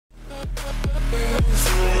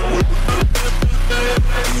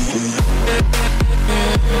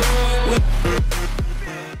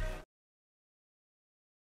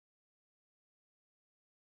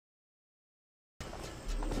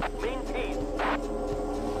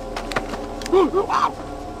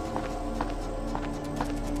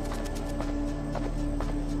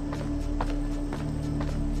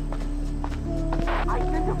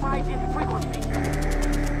Identified in frequency.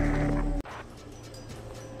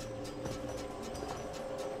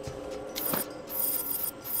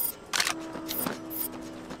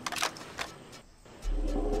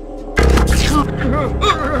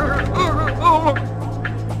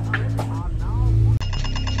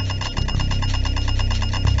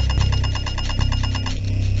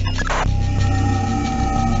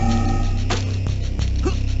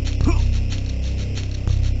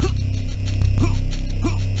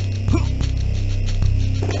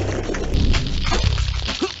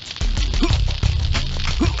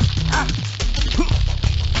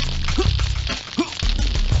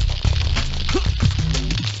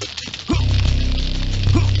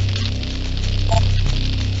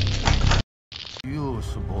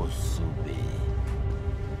 Supposed to be.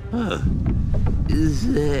 Is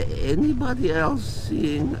anybody else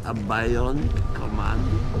seeing a bionic command?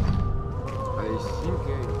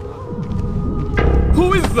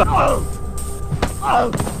 Who is that?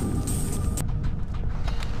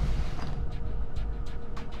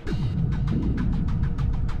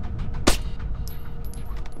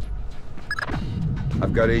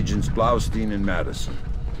 I've got Agents Blaustein and Madison.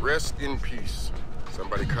 Rest in peace.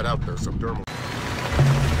 Somebody cut out their subdermal.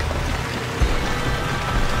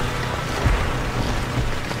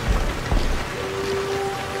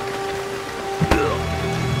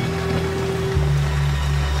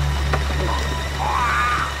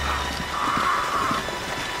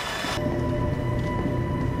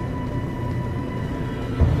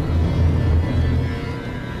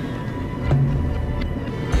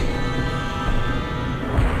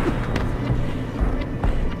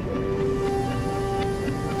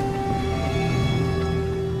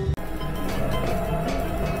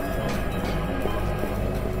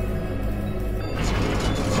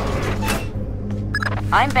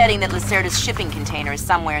 I'm betting that Lacerda's shipping container is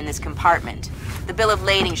somewhere in this compartment. The bill of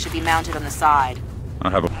lading should be mounted on the side. I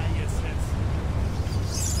have a...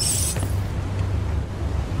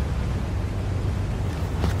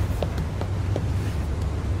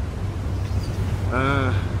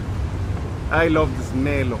 I love the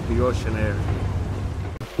smell of the ocean air.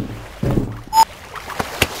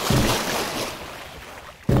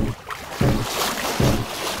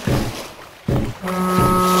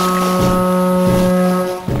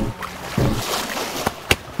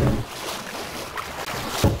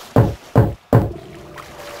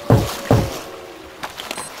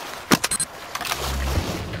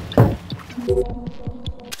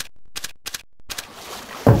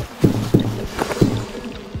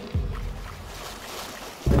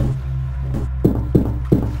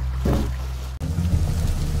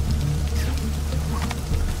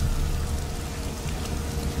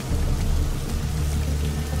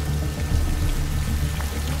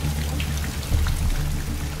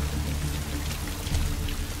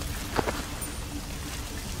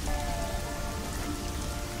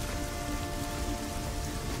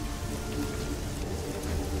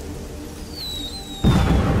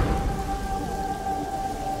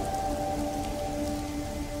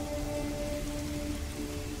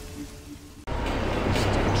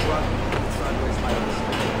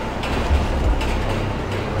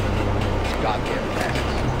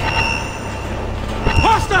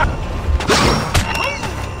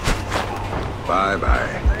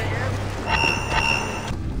 Bye-bye.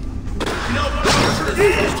 You know what?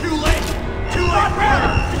 It's too late! Too late for her!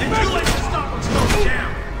 And too late to stop what's going down!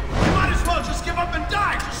 You might as well just give up and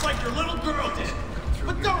die, just like your little girl did.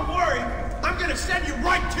 But don't worry, I'm gonna send you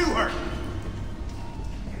right to her!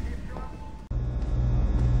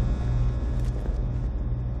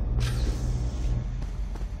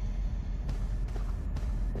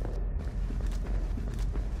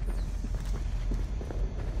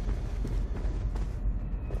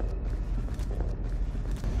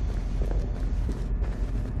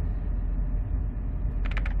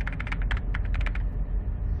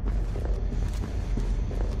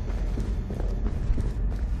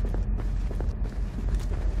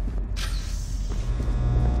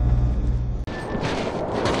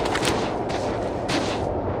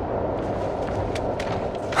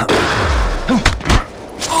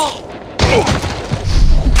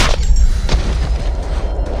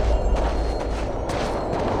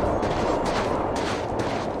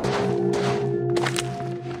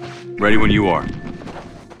 Ready when you are.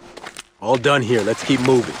 All done here. Let's keep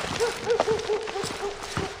moving.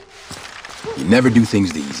 You never do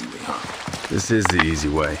things the easy way, huh? This is the easy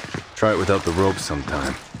way. Try it without the ropes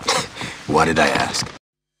sometime. Why did I ask?